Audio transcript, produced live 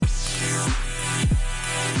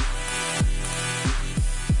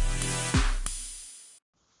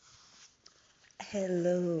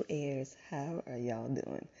Hello, heirs. How are y'all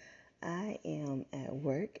doing? I am at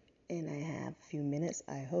work and I have a few minutes.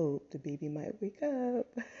 I hope the baby might wake up,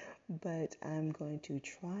 but I'm going to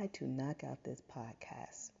try to knock out this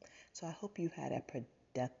podcast. So I hope you had a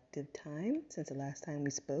productive time since the last time we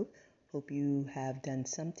spoke. Hope you have done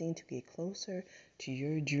something to get closer to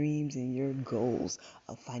your dreams and your goals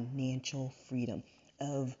of financial freedom,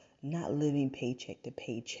 of not living paycheck to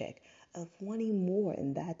paycheck, of wanting more,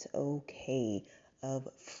 and that's okay, of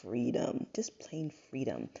freedom, just plain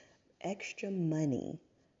freedom. Extra money,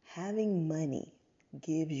 having money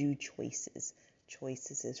gives you choices.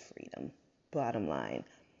 Choices is freedom, bottom line.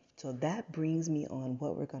 So that brings me on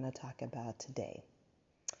what we're going to talk about today.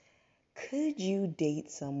 Could you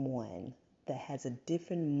date someone that has a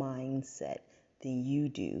different mindset than you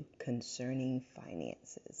do concerning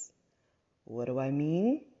finances? What do I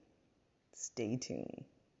mean? Stay tuned.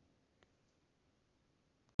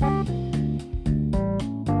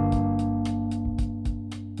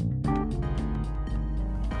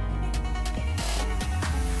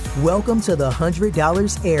 Welcome to the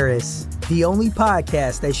 $100 Heiress, the only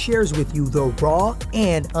podcast that shares with you the raw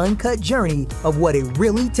and uncut journey of what it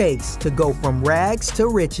really takes to go from rags to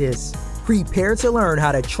riches. Prepare to learn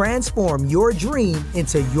how to transform your dream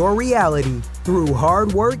into your reality through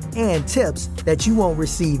hard work and tips that you won't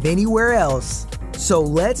receive anywhere else. So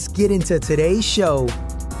let's get into today's show.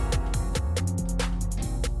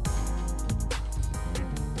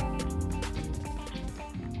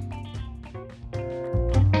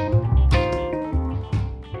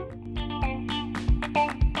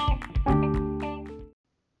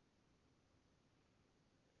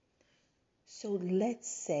 So let's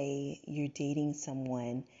say you're dating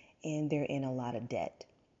someone and they're in a lot of debt.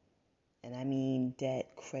 And I mean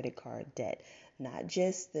debt, credit card debt, not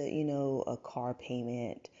just a car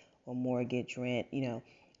payment or mortgage rent,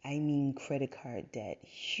 I mean credit card debt,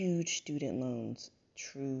 huge student loans,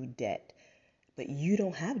 true debt. But you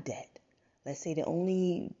don't have debt. Let's say the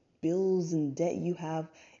only bills and debt you have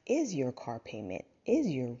is your car payment, is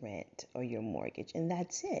your rent or your mortgage, and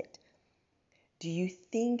that's it. Do you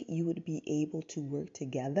think you would be able to work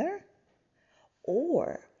together?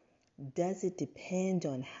 Or does it depend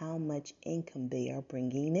on how much income they are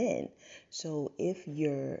bringing in? So if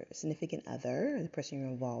your significant other, or the person you're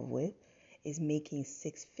involved with, is making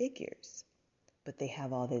six figures, but they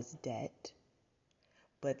have all this debt,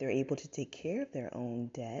 but they're able to take care of their own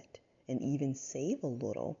debt and even save a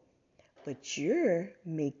little, but you're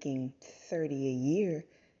making 30 a year,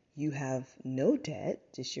 you have no debt,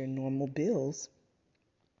 just your normal bills,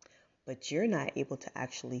 but you're not able to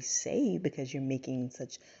actually save because you're making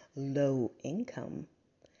such low income.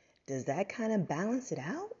 Does that kind of balance it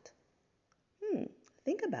out?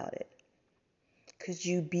 Think about it. Could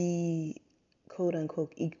you be quote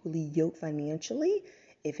unquote equally yoked financially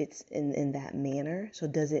if it's in that manner? So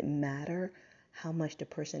does it matter how much the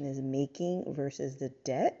person is making versus the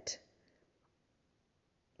debt?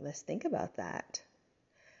 Let's think about that.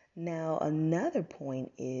 Now, another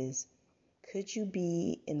point is, could you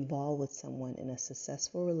be involved with someone in a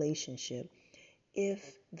successful relationship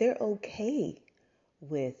if they're okay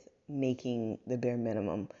with making the bare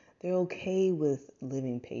minimum? They're okay with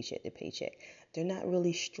living paycheck to paycheck. They're not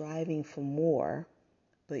really striving for more,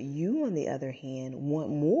 but you, on the other hand, want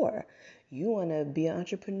more. You want to be an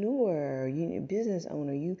entrepreneur, you a business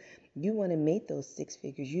owner. You want to make those six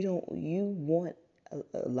figures. You want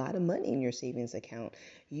a lot of money in your savings account.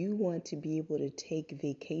 You want to be able to take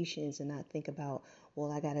vacations and not think about,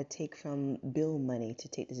 well, I got to take from bill money to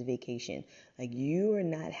take this vacation. Like, you are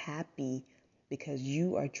not happy because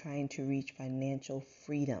you are trying to reach financial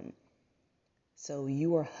freedom. So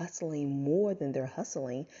you are hustling more than they're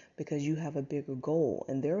hustling because you have a bigger goal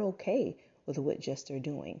and they're okay with what just they're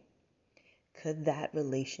doing. Could that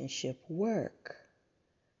relationship work?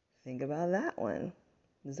 Think about that one.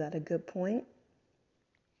 Is that a good point?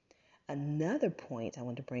 Another point I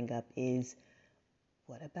want to bring up is,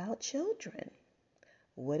 what about children?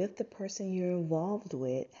 What if the person you're involved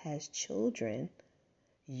with has children?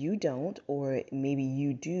 You don't, or maybe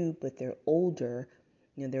you do, but they're older.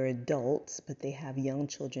 They're adults, but they have young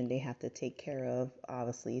children they have to take care of.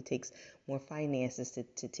 Obviously, it takes more finances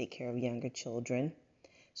to take care of younger children.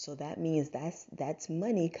 So that means that's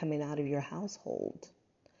money coming out of your household.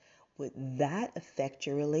 Would that affect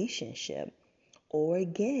your relationship? Or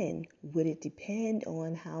again, would it depend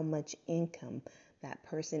on how much income that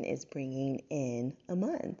person is bringing in a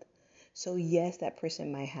month? So yes, that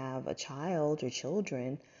person might have a child or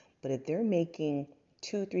children, but if they're making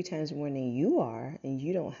 2 or 3 times more than you are and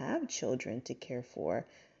you don't have children to care for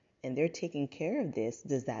and they're taking care of this,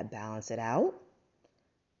 does that balance it out?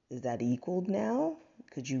 Is that equal now?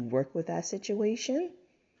 Could you work with that situation?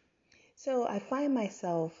 So I find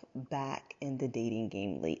myself back in the dating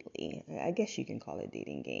game lately. I guess you can call it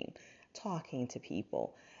dating game, talking to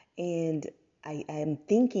people. And I am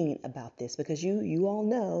thinking about this because you all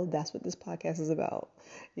know that's what this podcast is about.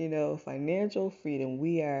 Financial freedom.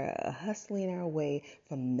 We are hustling our way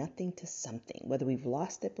from nothing to something. Whether we've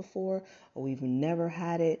lost it before or we've never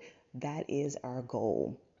had it, that is our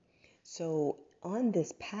goal. So on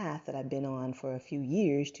this path that I've been on for a few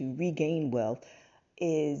years to regain wealth,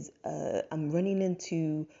 I'm running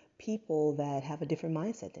into people that have a different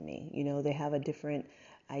mindset than me. They have a different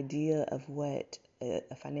idea of what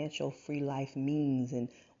a financial free life means and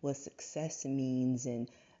what success means and,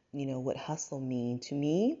 what hustle means. To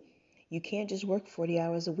me, you can't just work 40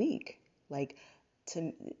 hours a week. Like,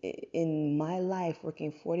 in my life,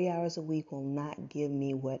 working 40 hours a week will not give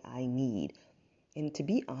me what I need. And to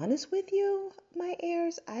be honest with you, my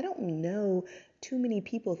heirs, I don't know too many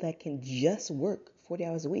people that can just work 40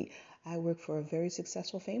 hours a week. I work for a very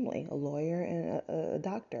successful family, a lawyer and a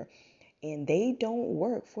doctor, and they don't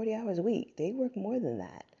work 40 hours a week. They work more than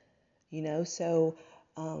that, So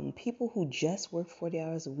people who just work 40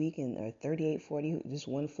 hours a week and are 38, 40, just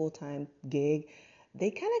one full-time gig,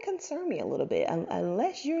 they kind of concern me a little bit.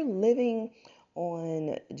 Unless you're living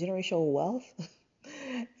on generational wealth,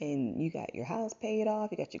 and you got your house paid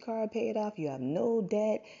off, you got your car paid off, you have no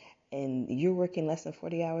debt, and you're working less than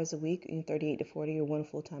 40 hours a week, in 38 to 40, or one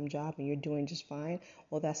full-time job, and you're doing just fine,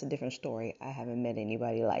 well, that's a different story. I haven't met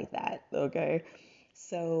anybody like that, okay?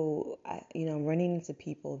 So, I'm running into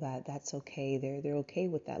people that's okay. They're okay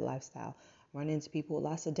with that lifestyle. Running into people with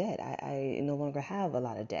lots of debt. I no longer have a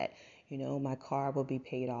lot of debt. My car will be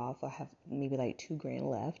paid off. I have maybe like $2,000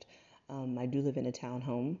 left. I do live in a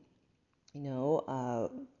townhome.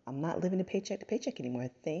 I'm not living a paycheck to paycheck anymore.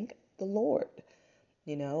 Thank the Lord.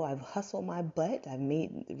 I've hustled my butt. I've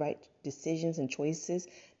made the right decisions and choices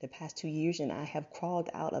the past 2 years, and I have crawled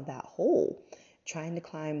out of that hole trying to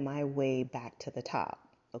climb my way back to the top.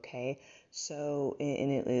 Okay. So,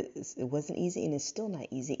 and it wasn't easy, and it's still not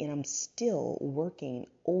easy. And I'm still working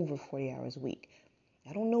over 40 hours a week.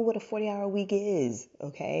 I don't know what a 40-hour week is.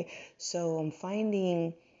 Okay. So I'm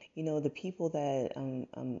finding, the people that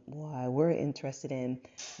we're interested in,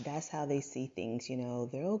 that's how they see things.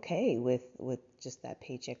 They're okay with just that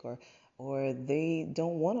paycheck, or they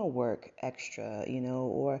don't want to work extra,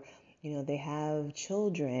 or they have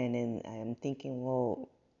children, and I'm thinking, well,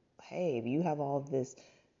 hey, if you have all this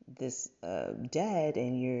debt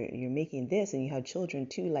and you're making this and you have children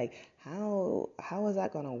too, like how is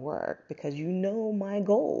that going to work? Because my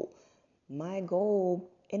goal,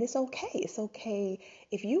 and it's okay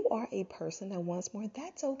if you are a person that wants more,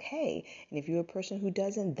 that's okay, and if you're a person who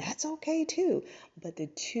doesn't, that's okay too. But the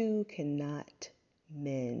two cannot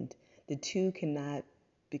mend. The two cannot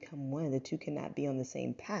become one. The two cannot be on the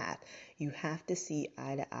same path. You have to see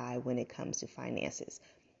eye to eye when it comes to finances.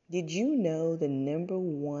 Did you know the number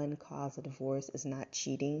one cause of divorce is not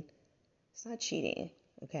cheating? It's not cheating,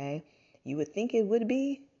 okay? You would think it would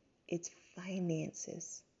be. It's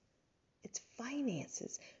finances. It's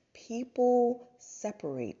finances. People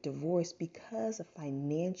separate, divorce because of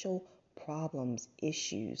financial problems,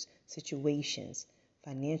 issues, situations,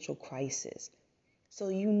 financial crisis. So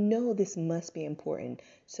this must be important.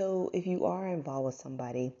 So if you are involved with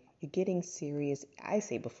somebody, you're getting serious. I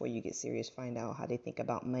say before you get serious, find out how they think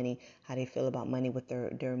about money, how they feel about money, what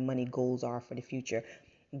their money goals are for the future.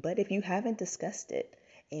 But if you haven't discussed it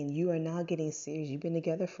and you are now getting serious, you've been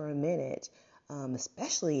together for a minute,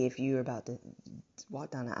 especially if you're about to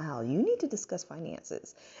walk down the aisle, you need to discuss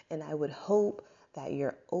finances. And I would hope that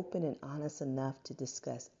you're open and honest enough to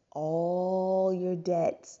discuss all your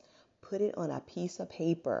debts. Put it on a piece of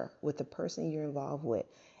paper with the person you're involved with.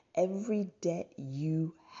 Every debt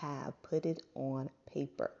you have, put it on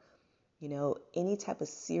paper. Any type of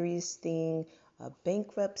serious thing,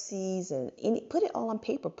 bankruptcies, and put it all on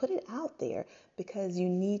paper, put it out there, because you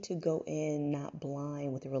need to go in not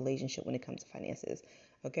blind with a relationship when it comes to finances.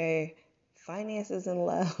 Okay? Finances and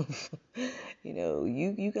love.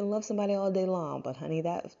 You can love somebody all day long, but honey,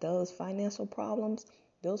 those financial problems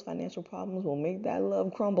will make that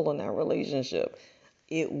love crumble in that relationship.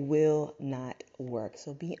 It will not work.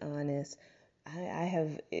 So be honest. I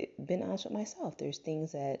have been honest with myself. There's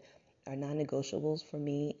things that are non-negotiables for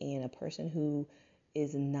me, and a person who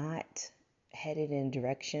is not headed in a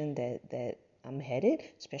direction that I'm headed,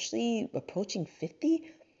 especially approaching 50,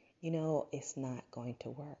 it's not going to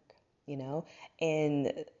work,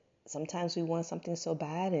 and sometimes we want something so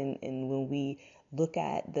bad, and when we look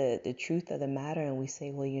at the truth of the matter and we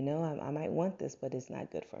say, well, I might want this, but it's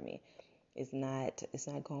not good for me. It's not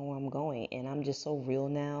going where I'm going. And I'm just so real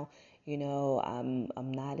now.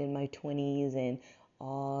 I'm not in my 20s and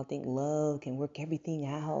I think love can work everything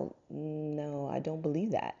out. No, I don't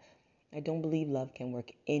believe that. I don't believe love can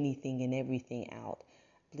work anything and everything out.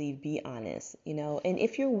 Believe, be honest, and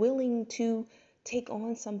if you're willing to take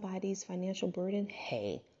on somebody's financial burden,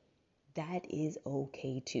 hey, that is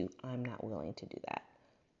okay too. I'm not willing to do that.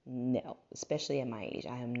 No, especially at my age,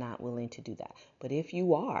 I am not willing to do that. But if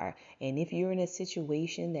you are, and if you're in a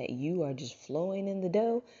situation that you are just flowing in the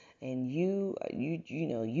dough and you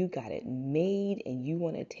got it made and you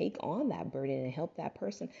want to take on that burden and help that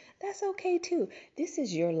person, that's okay too. This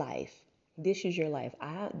is your life. This is your life.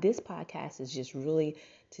 This podcast is just really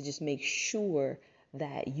to just make sure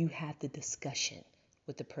that you have the discussion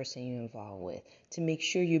with the person you're involved with, to make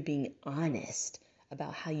sure you're being honest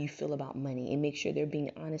about how you feel about money and make sure they're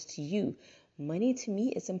being honest to you. Money to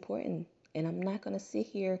me is important, and I'm not going to sit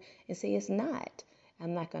here and say it's not.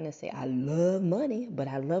 I'm not going to say I love money, but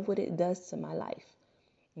I love what it does to my life.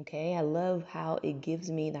 Okay, I love how it gives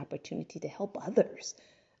me an opportunity to help others.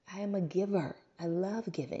 I am a giver. I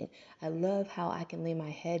love giving. I love how I can lay my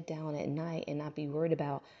head down at night and not be worried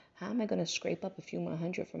about how am I going to scrape up a few more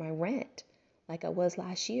hundred for my rent like I was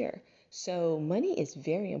last year. So money is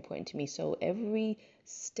very important to me. So every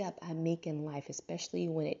step I make in life, especially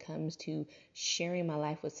when it comes to sharing my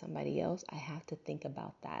life with somebody else, I have to think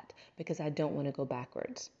about that because I don't want to go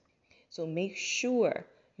backwards. So make sure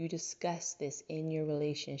you discuss this in your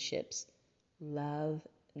relationships. Love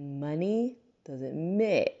and money, does it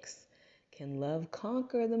mix? Can love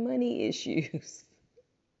conquer the money issues?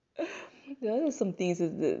 Those are some things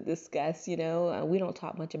to discuss. We don't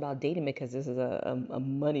talk much about dating because this is a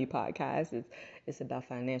money podcast. It's about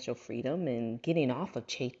financial freedom and getting off of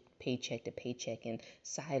paycheck to paycheck and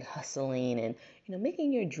side hustling and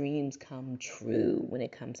making your dreams come true when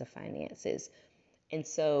it comes to finances. And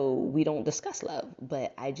so we don't discuss love,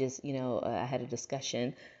 but I just, I had a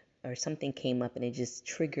discussion or something came up and it just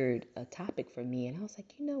triggered a topic for me. And I was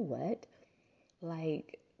like, you know what?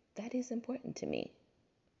 Like, that is important to me.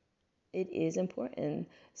 It is important.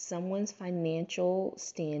 Someone's financial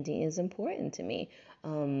standing is important to me.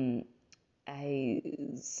 I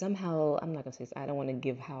somehow, I'm not going to say this, I don't want to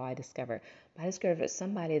give how I discovered, but I discovered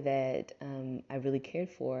somebody that I really cared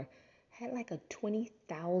for had like a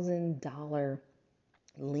 $20,000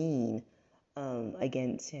 lien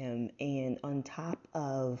against him, and on top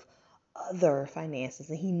of other finances,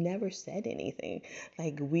 and he never said anything.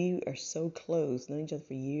 Like, we are so close, known each other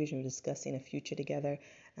for years, and we're discussing a future together.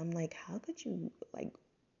 I'm like, how could you, like,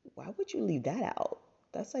 why would you leave that out?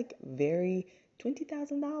 That's like very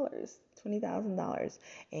 $20,000,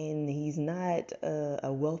 and he's not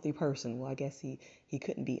a wealthy person. Well, I guess he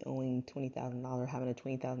couldn't be owing $20,000, having a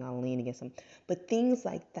 $20,000 lien against him. But things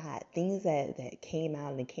like that, things that came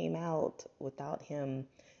out, and it came out without him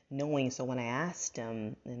knowing. So when I asked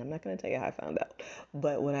him, and I'm not going to tell you how I found out,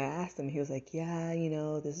 but when I asked him, he was like, yeah,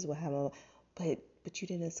 this is what happened. But you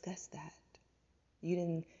didn't discuss that. You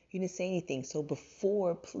didn't say anything. So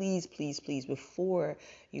before, please, before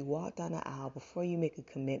you walk down the aisle, before you make a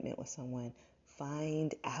commitment with someone,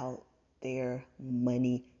 find out their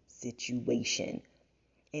money situation.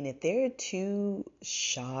 And if they're too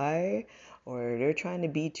shy or they're trying to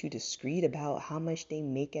be too discreet about how much they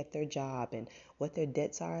make at their job and what their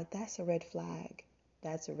debts are, that's a red flag.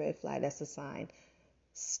 That's a red flag. That's a sign.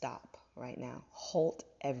 Stop right now. Halt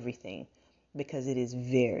everything, because it is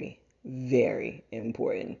very, very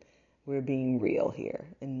important. We're being real here,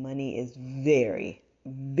 and money is very,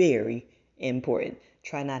 very important.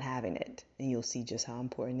 Try not having it, and you'll see just how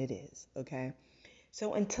important it is, okay?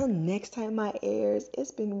 So until next time, my heirs,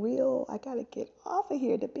 it's been real. I gotta get off of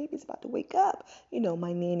here. The baby's about to wake up.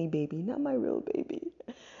 My nanny baby, not my real baby.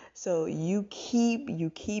 So you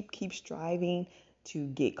keep striving to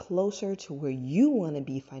get closer to where you want to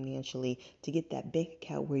be financially, to get that bank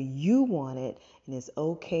account where you want it. And it's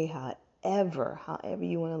okay however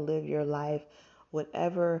you want to live your life,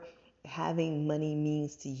 whatever having money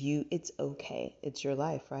means to you, it's okay. It's your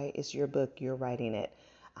life, right? It's your book. You're writing it.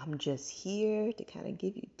 I'm just here to kind of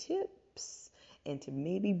give you tips and to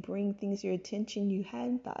maybe bring things to your attention you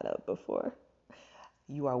hadn't thought of before.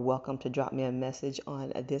 You are welcome to drop me a message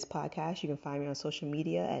on this podcast. You can find me on social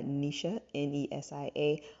media at Nesia,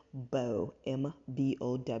 Nesia Bow,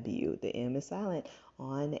 Mbow. The M is silent,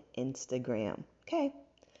 on Instagram. Okay,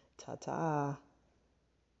 ta-ta.